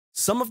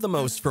Some of the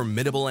most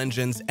formidable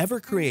engines ever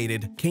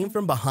created came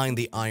from behind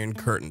the Iron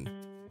Curtain.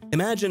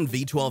 Imagine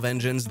V12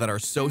 engines that are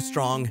so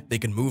strong they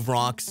can move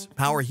rocks,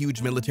 power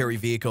huge military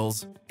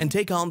vehicles, and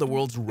take on the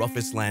world's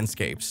roughest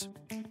landscapes.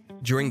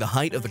 During the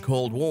height of the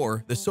Cold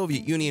War, the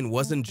Soviet Union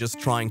wasn't just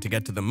trying to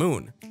get to the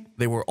moon.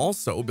 They were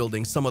also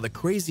building some of the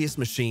craziest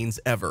machines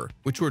ever,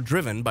 which were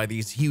driven by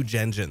these huge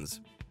engines.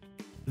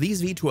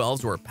 These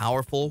V12s were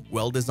powerful,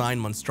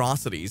 well-designed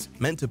monstrosities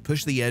meant to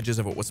push the edges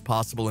of what was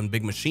possible in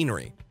big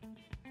machinery.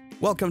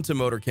 Welcome to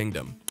Motor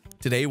Kingdom.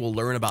 Today we'll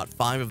learn about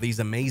 5 of these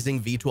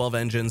amazing V12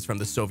 engines from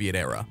the Soviet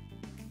era.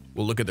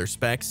 We'll look at their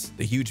specs,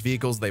 the huge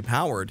vehicles they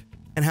powered,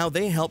 and how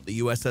they helped the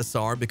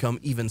USSR become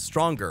even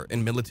stronger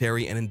in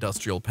military and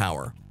industrial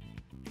power.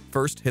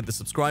 First, hit the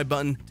subscribe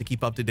button to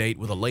keep up to date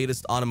with the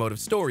latest automotive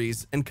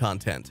stories and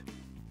content.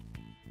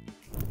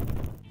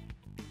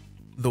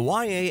 The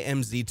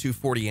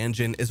YA-MZ240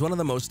 engine is one of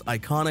the most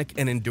iconic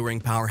and enduring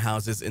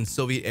powerhouses in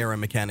Soviet-era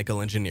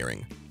mechanical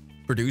engineering.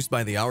 Produced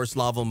by the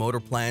Yaroslavl motor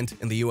plant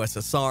in the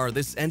USSR,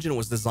 this engine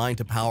was designed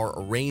to power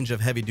a range of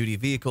heavy-duty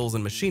vehicles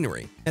and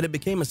machinery, and it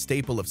became a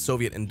staple of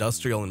Soviet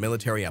industrial and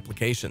military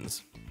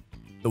applications.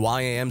 The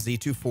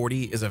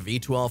YA-MZ240 is a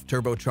V12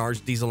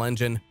 turbocharged diesel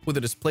engine with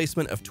a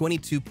displacement of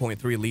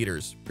 22.3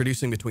 liters,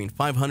 producing between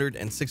 500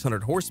 and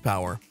 600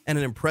 horsepower and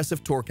an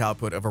impressive torque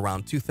output of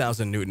around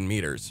 2,000 Newton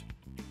meters.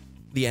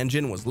 The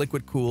engine was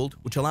liquid-cooled,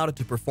 which allowed it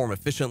to perform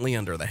efficiently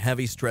under the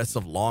heavy stress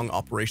of long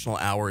operational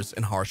hours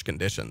and harsh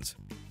conditions.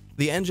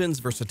 The engine's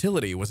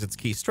versatility was its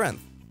key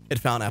strength. It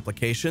found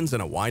applications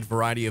in a wide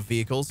variety of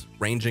vehicles,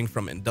 ranging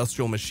from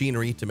industrial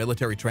machinery to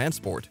military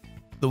transport.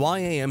 The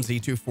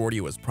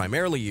YA-MZ240 was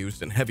primarily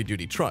used in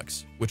heavy-duty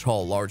trucks, which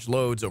haul large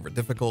loads over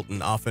difficult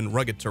and often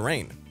rugged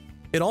terrain.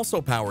 It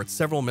also powered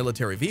several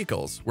military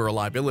vehicles, where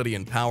reliability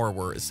and power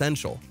were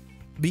essential.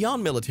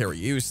 Beyond military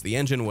use, the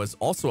engine was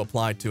also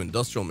applied to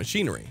industrial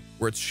machinery,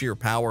 where its sheer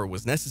power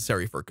was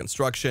necessary for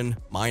construction,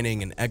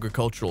 mining, and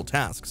agricultural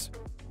tasks.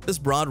 This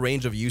broad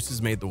range of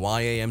uses made the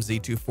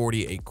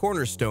YA-MZ240 a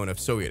cornerstone of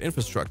Soviet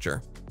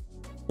infrastructure.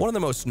 One of the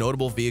most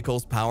notable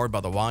vehicles powered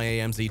by the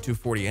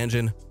YA-MZ240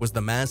 engine was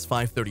the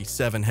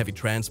MAZ-537 heavy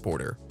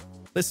transporter.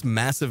 This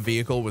massive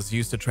vehicle was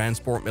used to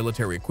transport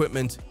military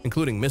equipment,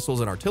 including missiles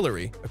and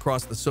artillery,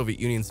 across the Soviet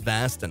Union's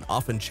vast and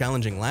often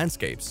challenging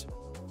landscapes.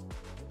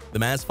 The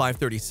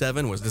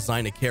MAZ-537 was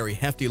designed to carry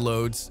hefty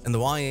loads, and the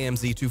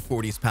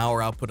YA-MZ240's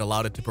power output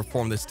allowed it to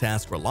perform this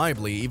task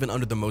reliably even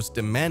under the most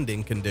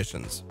demanding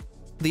conditions.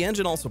 The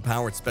engine also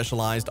powered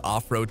specialized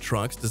off-road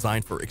trucks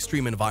designed for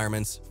extreme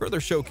environments,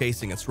 further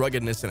showcasing its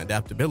ruggedness and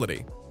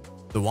adaptability.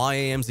 The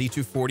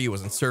YA-MZ240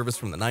 was in service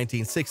from the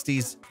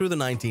 1960s through the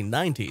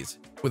 1990s,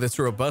 with its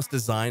robust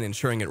design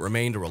ensuring it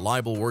remained a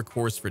reliable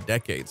workhorse for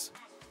decades.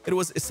 It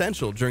was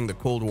essential during the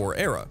Cold War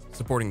era,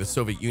 supporting the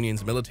Soviet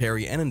Union's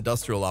military and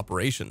industrial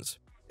operations.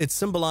 It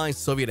symbolized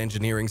Soviet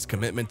engineering's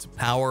commitment to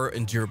power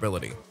and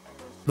durability.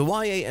 The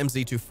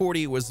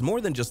YA-MZ240 was more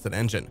than just an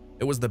engine,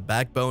 it was the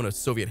backbone of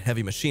Soviet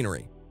heavy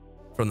machinery.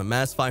 From the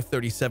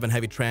MAZ-537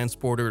 heavy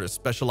transporter to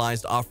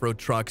specialized off-road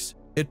trucks,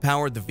 it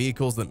powered the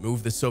vehicles that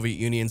moved the Soviet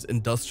Union's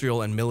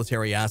industrial and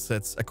military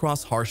assets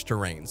across harsh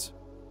terrains.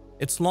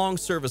 Its long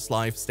service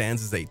life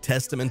stands as a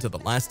testament to the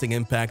lasting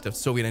impact of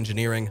Soviet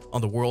engineering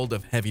on the world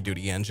of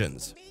heavy-duty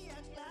engines.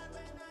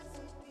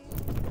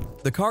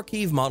 The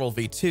Kharkiv Model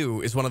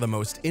V2 is one of the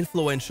most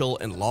influential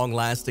and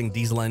long-lasting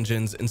diesel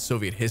engines in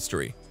Soviet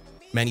history.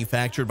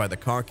 Manufactured by the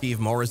Kharkiv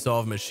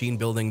Morozov Machine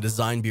Building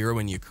Design Bureau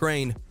in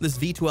Ukraine, this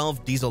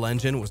V12 diesel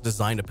engine was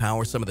designed to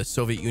power some of the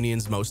Soviet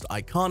Union's most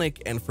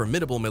iconic and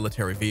formidable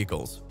military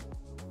vehicles.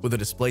 With a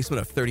displacement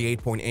of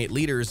 38.8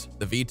 liters,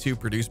 the V2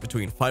 produced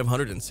between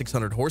 500 and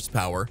 600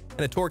 horsepower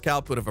and a torque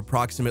output of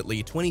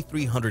approximately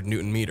 2,300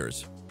 Newton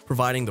meters,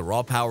 providing the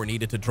raw power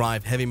needed to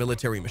drive heavy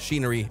military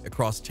machinery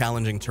across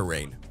challenging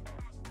terrain.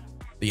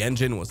 The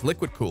engine was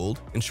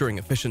liquid-cooled, ensuring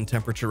efficient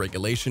temperature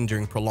regulation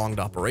during prolonged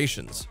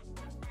operations.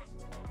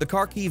 The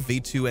Kharkiv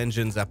V2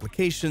 engine's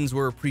applications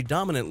were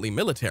predominantly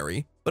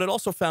military, but it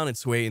also found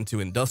its way into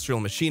industrial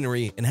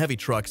machinery and heavy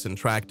trucks and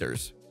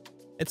tractors.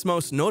 Its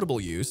most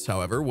notable use,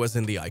 however, was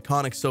in the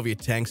iconic Soviet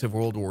tanks of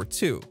World War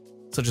II,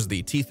 such as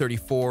the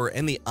T-34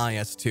 and the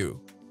IS-2.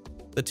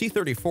 The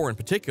T-34 in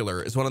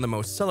particular is one of the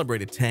most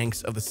celebrated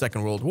tanks of the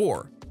Second World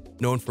War,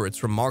 known for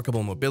its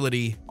remarkable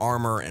mobility,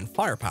 armor, and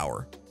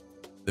firepower.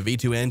 The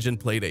V2 engine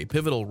played a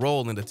pivotal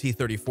role in the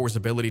T-34's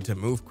ability to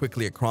move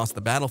quickly across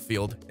the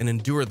battlefield and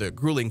endure the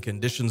grueling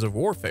conditions of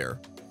warfare.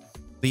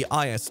 The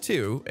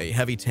IS-2, a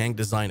heavy tank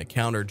designed to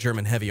counter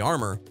German heavy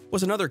armor,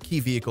 was another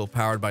key vehicle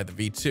powered by the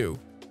V2,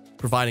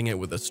 providing it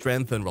with the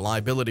strength and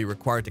reliability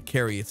required to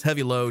carry its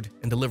heavy load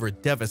and deliver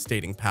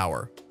devastating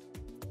power.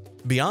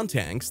 Beyond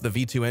tanks, the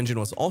V2 engine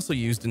was also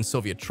used in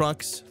Soviet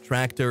trucks,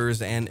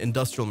 tractors, and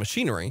industrial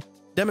machinery,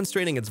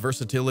 demonstrating its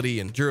versatility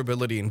and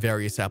durability in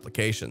various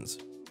applications.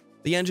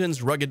 The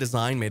engine's rugged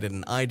design made it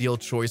an ideal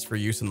choice for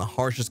use in the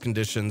harshest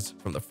conditions,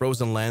 from the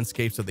frozen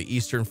landscapes of the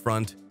Eastern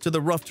Front to the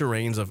rough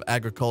terrains of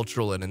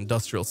agricultural and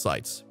industrial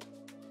sites.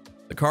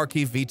 The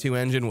Kharkiv V2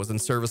 engine was in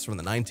service from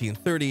the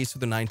 1930s to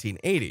the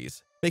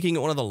 1980s, making it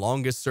one of the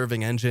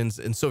longest-serving engines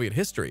in Soviet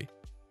history.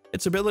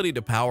 Its ability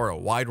to power a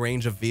wide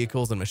range of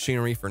vehicles and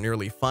machinery for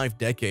nearly 5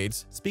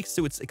 decades speaks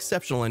to its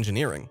exceptional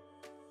engineering.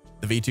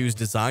 The V2's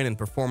design and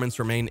performance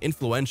remain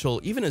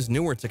influential even as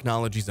newer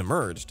technologies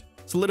emerged,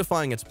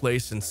 solidifying its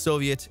place in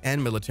Soviet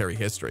and military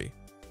history.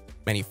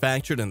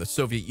 Manufactured in the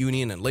Soviet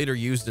Union and later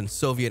used in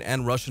Soviet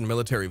and Russian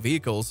military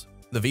vehicles,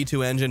 the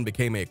V2 engine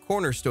became a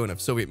cornerstone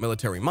of Soviet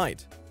military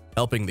might,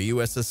 helping the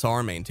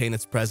USSR maintain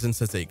its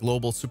presence as a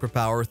global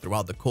superpower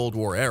throughout the Cold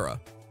War era.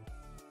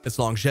 Its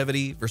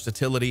longevity,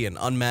 versatility, and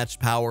unmatched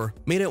power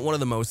made it one of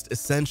the most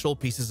essential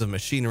pieces of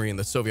machinery in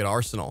the Soviet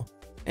arsenal,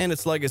 and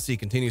its legacy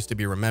continues to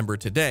be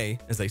remembered today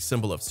as a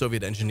symbol of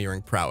Soviet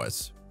engineering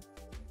prowess.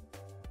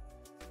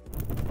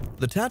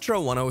 The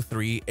Tatra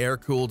 103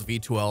 air-cooled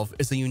V12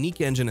 is a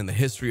unique engine in the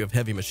history of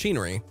heavy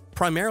machinery,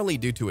 primarily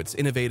due to its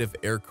innovative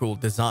air-cooled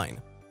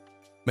design.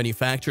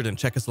 Manufactured in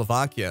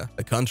Czechoslovakia,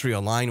 a country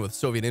aligned with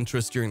Soviet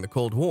interests during the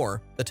Cold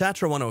War, the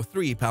Tatra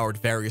 103 powered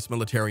various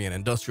military and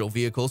industrial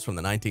vehicles from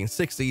the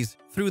 1960s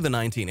through the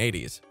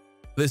 1980s.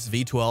 This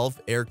V12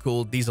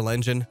 air-cooled diesel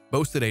engine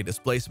boasted a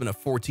displacement of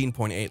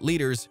 14.8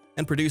 liters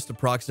and produced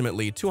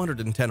approximately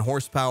 210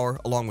 horsepower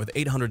along with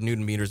 800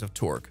 Nm of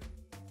torque.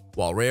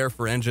 While rare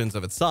for engines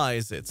of its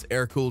size, its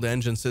air-cooled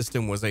engine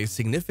system was a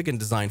significant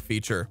design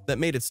feature that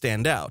made it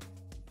stand out,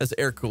 as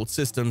air-cooled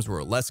systems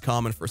were less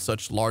common for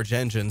such large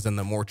engines than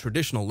the more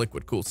traditional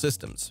liquid-cooled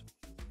systems.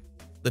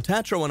 The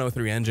Tatra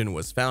 103 engine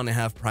was found to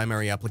have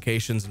primary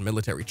applications in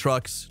military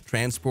trucks,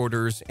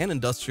 transporters, and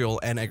industrial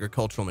and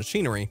agricultural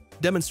machinery,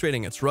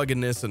 demonstrating its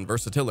ruggedness and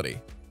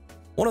versatility.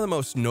 One of the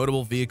most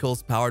notable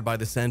vehicles powered by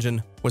this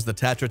engine was the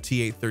Tatra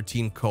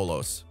T813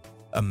 Kolos,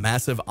 a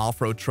massive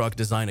off-road truck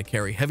designed to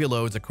carry heavy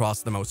loads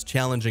across the most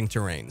challenging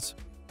terrains.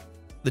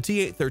 The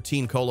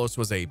T813 Kolos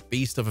was a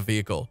beast of a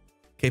vehicle,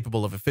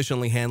 capable of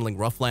efficiently handling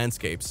rough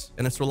landscapes,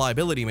 and its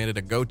reliability made it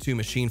a go-to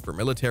machine for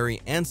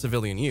military and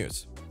civilian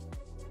use.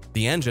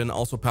 The engine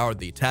also powered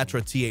the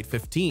Tatra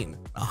T815,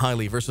 a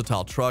highly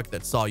versatile truck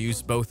that saw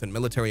use both in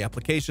military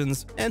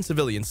applications and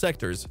civilian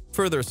sectors,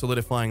 further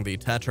solidifying the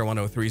Tatra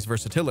 103's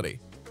versatility.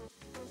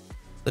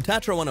 The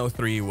Tatra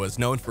 103 was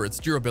known for its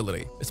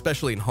durability,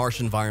 especially in harsh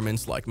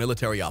environments like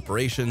military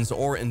operations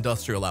or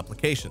industrial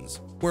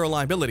applications, where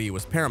reliability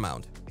was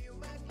paramount.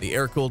 The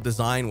air-cooled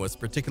design was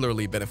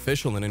particularly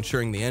beneficial in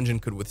ensuring the engine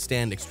could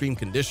withstand extreme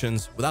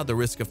conditions without the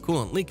risk of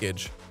coolant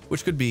leakage,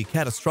 which could be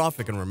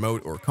catastrophic in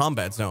remote or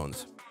combat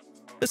zones.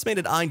 This made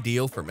it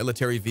ideal for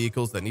military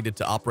vehicles that needed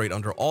to operate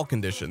under all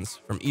conditions,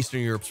 from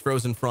Eastern Europe's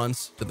frozen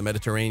fronts to the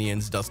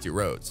Mediterranean's dusty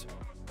roads.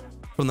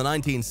 From the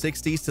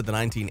 1960s to the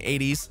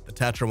 1980s, the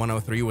Tatra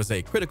 103 was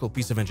a critical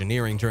piece of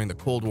engineering during the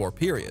Cold War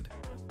period.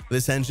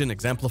 This engine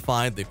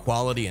exemplified the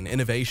quality and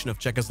innovation of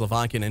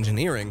Czechoslovakian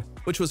engineering,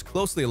 which was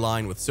closely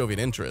aligned with Soviet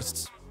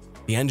interests.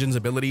 The engine's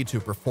ability to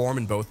perform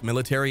in both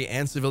military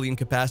and civilian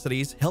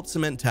capacities helped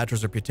cement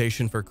Tatra's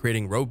reputation for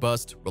creating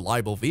robust,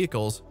 reliable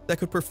vehicles that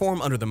could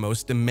perform under the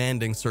most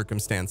demanding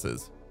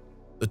circumstances.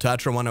 The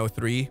Tatra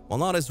 103, while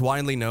not as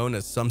widely known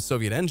as some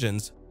Soviet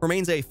engines,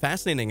 remains a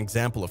fascinating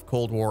example of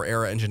Cold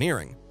War-era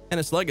engineering, and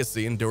its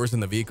legacy endures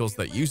in the vehicles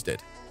that used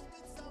it.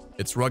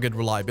 Its rugged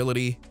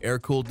reliability,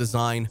 air-cooled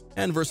design,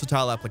 and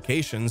versatile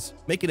applications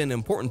make it an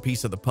important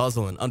piece of the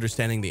puzzle in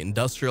understanding the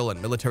industrial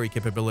and military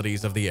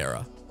capabilities of the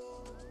era.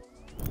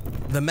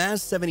 The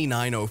MAZ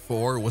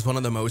 7904 was one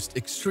of the most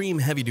extreme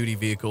heavy-duty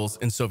vehicles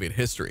in Soviet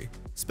history,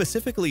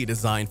 specifically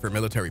designed for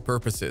military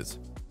purposes.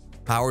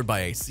 Powered by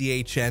a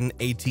CHN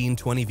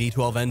 1820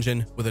 V12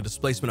 engine with a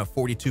displacement of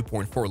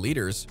 42.4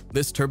 liters,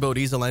 this turbo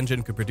diesel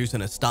engine could produce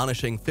an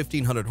astonishing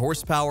 1,500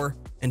 horsepower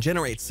and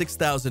generate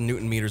 6,000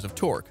 Nm of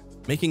torque,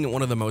 making it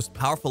one of the most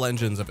powerful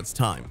engines of its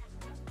time.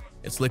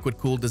 Its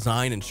liquid-cooled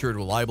design ensured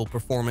reliable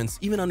performance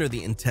even under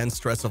the intense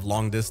stress of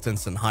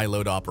long-distance and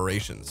high-load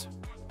operations.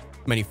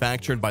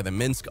 Manufactured by the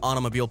Minsk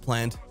automobile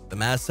plant, the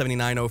MAZ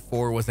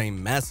 7904 was a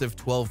massive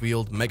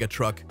 12-wheeled mega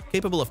truck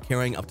capable of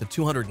carrying up to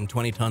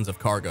 220 tons of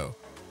cargo.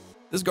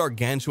 This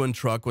gargantuan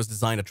truck was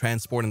designed to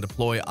transport and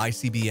deploy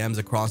ICBMs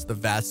across the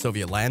vast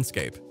Soviet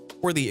landscape,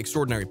 where the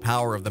extraordinary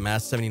power of the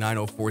MAZ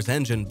 7904's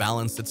engine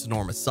balanced its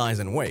enormous size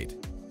and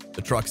weight.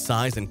 The truck's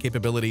size and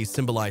capabilities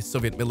symbolized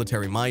Soviet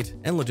military might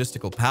and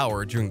logistical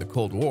power during the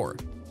Cold War.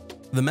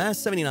 The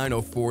MAZ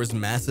 7904's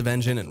massive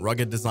engine and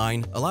rugged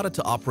design allowed it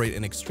to operate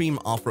in extreme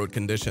off-road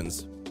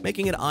conditions,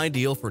 making it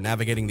ideal for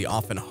navigating the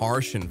often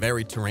harsh and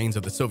varied terrains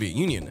of the Soviet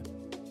Union.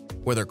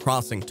 Whether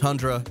crossing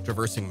tundra,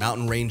 traversing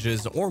mountain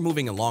ranges, or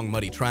moving along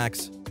muddy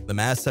tracks, the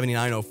MAZ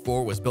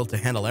 7904 was built to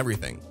handle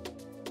everything.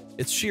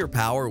 Its sheer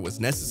power was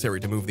necessary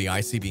to move the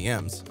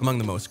ICBMs, among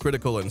the most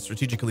critical and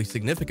strategically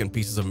significant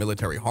pieces of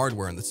military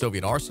hardware in the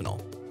Soviet arsenal.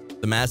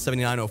 The MAZ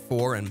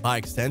 7904, and by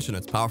extension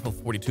its powerful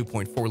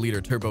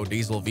 42.4-liter turbo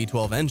diesel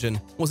V12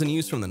 engine, was in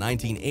use from the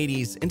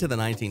 1980s into the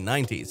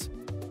 1990s.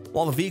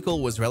 While the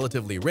vehicle was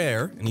relatively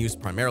rare and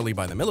used primarily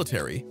by the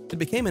military, it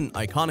became an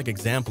iconic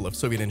example of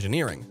Soviet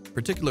engineering,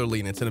 particularly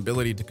in its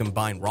inability to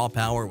combine raw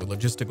power with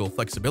logistical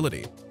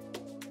flexibility.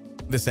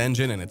 This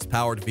engine and its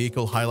powered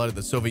vehicle highlighted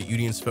the Soviet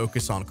Union's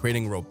focus on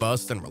creating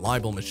robust and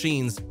reliable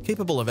machines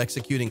capable of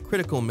executing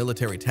critical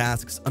military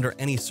tasks under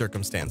any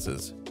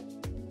circumstances.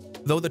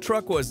 Though the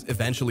truck was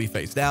eventually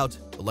phased out,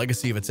 the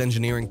legacy of its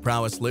engineering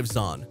prowess lives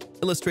on,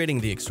 illustrating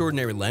the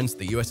extraordinary lengths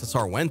the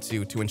USSR went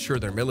to ensure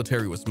their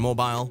military was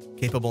mobile,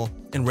 capable,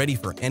 and ready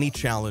for any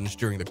challenge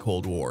during the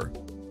Cold War.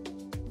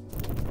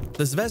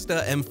 The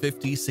Zvezda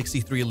M50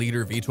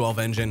 63-liter V12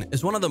 engine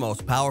is one of the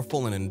most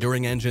powerful and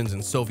enduring engines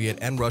in Soviet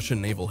and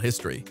Russian naval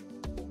history.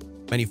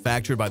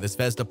 Manufactured by the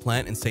Zvezda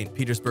plant in St.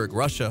 Petersburg,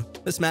 Russia,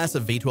 this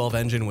massive V12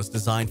 engine was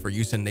designed for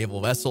use in naval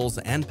vessels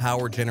and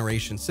power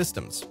generation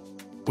systems.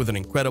 With an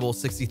incredible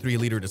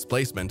 63-liter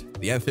displacement,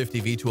 the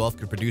M50 V12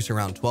 could produce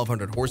around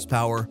 1,200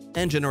 horsepower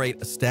and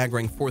generate a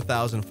staggering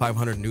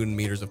 4,500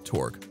 Newton-meters of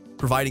torque,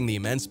 providing the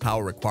immense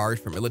power required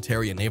for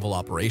military and naval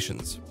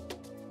operations.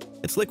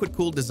 Its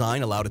liquid-cooled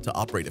design allowed it to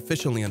operate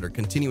efficiently under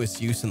continuous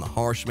use in the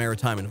harsh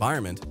maritime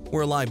environment,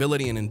 where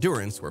reliability and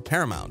endurance were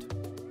paramount.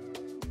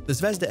 The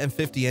Zvezda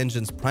M50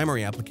 engine's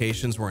primary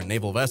applications were in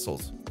naval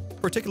vessels,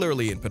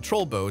 particularly in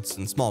patrol boats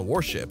and small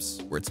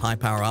warships, where its high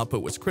power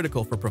output was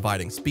critical for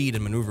providing speed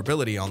and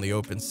maneuverability on the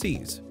open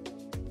seas.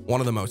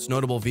 One of the most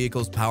notable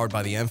vehicles powered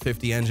by the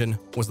M50 engine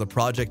was the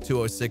Project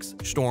 206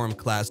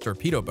 Storm-class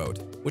torpedo boat,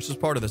 which was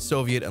part of the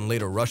Soviet and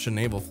later Russian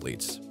naval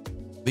fleets.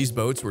 These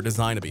boats were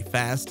designed to be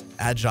fast,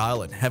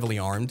 agile, and heavily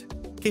armed,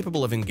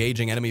 capable of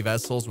engaging enemy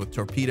vessels with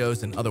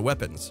torpedoes and other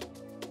weapons.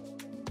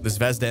 The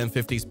Zvezda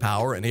M50's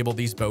power enabled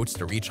these boats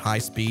to reach high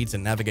speeds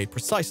and navigate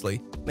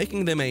precisely,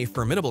 making them a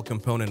formidable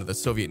component of the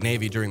Soviet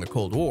Navy during the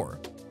Cold War.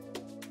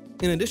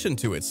 In addition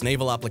to its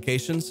naval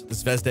applications, the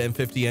Zvezda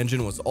M50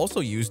 engine was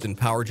also used in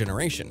power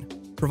generation,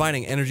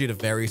 providing energy to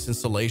various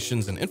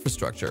installations and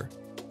infrastructure.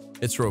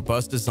 Its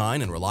robust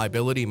design and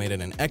reliability made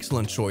it an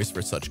excellent choice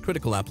for such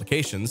critical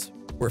applications,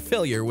 where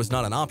failure was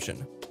not an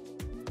option.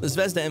 The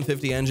Zvezda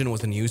M50 engine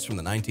was in use from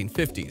the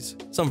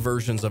 1950s. Some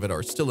versions of it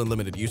are still in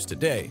limited use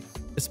today,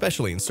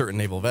 especially in certain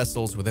naval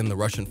vessels within the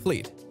Russian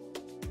fleet.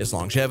 Its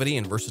longevity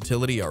and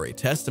versatility are a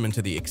testament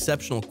to the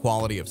exceptional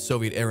quality of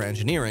Soviet-era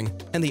engineering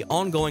and the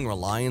ongoing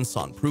reliance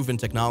on proven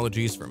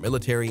technologies for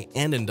military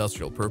and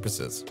industrial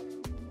purposes.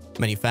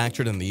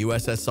 Manufactured in the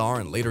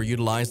USSR and later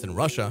utilized in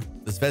Russia,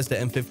 the Zvezda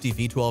M50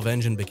 V12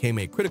 engine became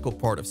a critical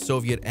part of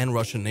Soviet and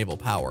Russian naval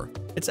power.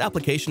 Its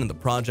application in the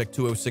Project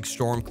 206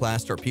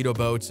 Storm-class torpedo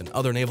boats and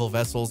other naval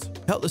vessels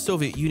helped the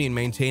Soviet Union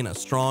maintain a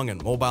strong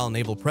and mobile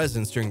naval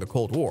presence during the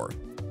Cold War.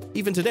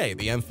 Even today,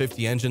 the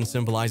M50 engine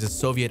symbolizes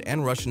Soviet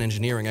and Russian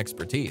engineering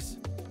expertise,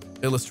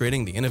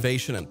 illustrating the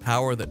innovation and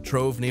power that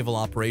drove naval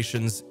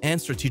operations and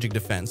strategic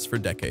defense for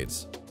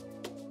decades.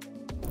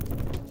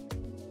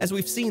 As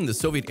we've seen, the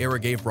Soviet era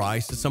gave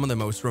rise to some of the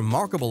most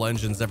remarkable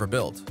engines ever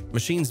built,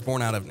 machines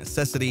born out of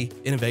necessity,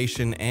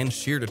 innovation, and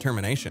sheer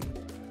determination.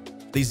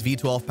 These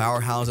V12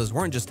 powerhouses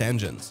weren't just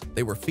engines,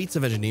 they were feats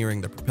of engineering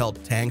that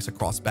propelled tanks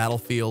across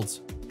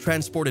battlefields,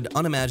 transported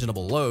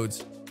unimaginable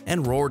loads,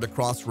 and roared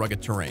across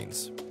rugged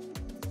terrains.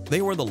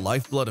 They were the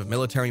lifeblood of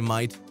military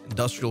might,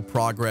 industrial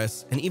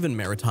progress, and even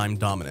maritime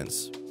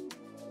dominance.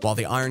 While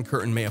the Iron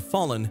Curtain may have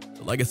fallen,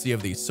 the legacy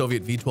of these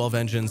Soviet V12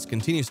 engines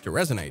continues to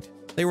resonate.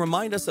 They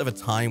remind us of a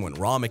time when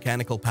raw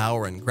mechanical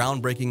power and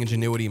groundbreaking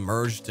ingenuity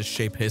merged to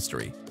shape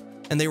history,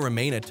 and they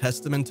remain a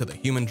testament to the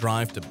human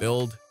drive to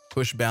build,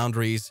 push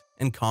boundaries,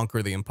 and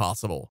conquer the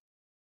impossible.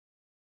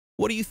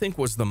 What do you think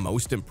was the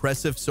most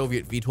impressive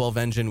Soviet V12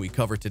 engine we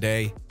covered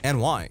today,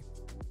 and why?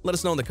 Let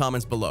us know in the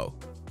comments below.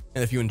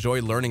 And if you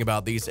enjoyed learning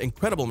about these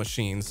incredible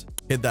machines,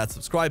 hit that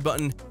subscribe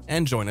button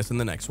and join us in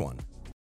the next one.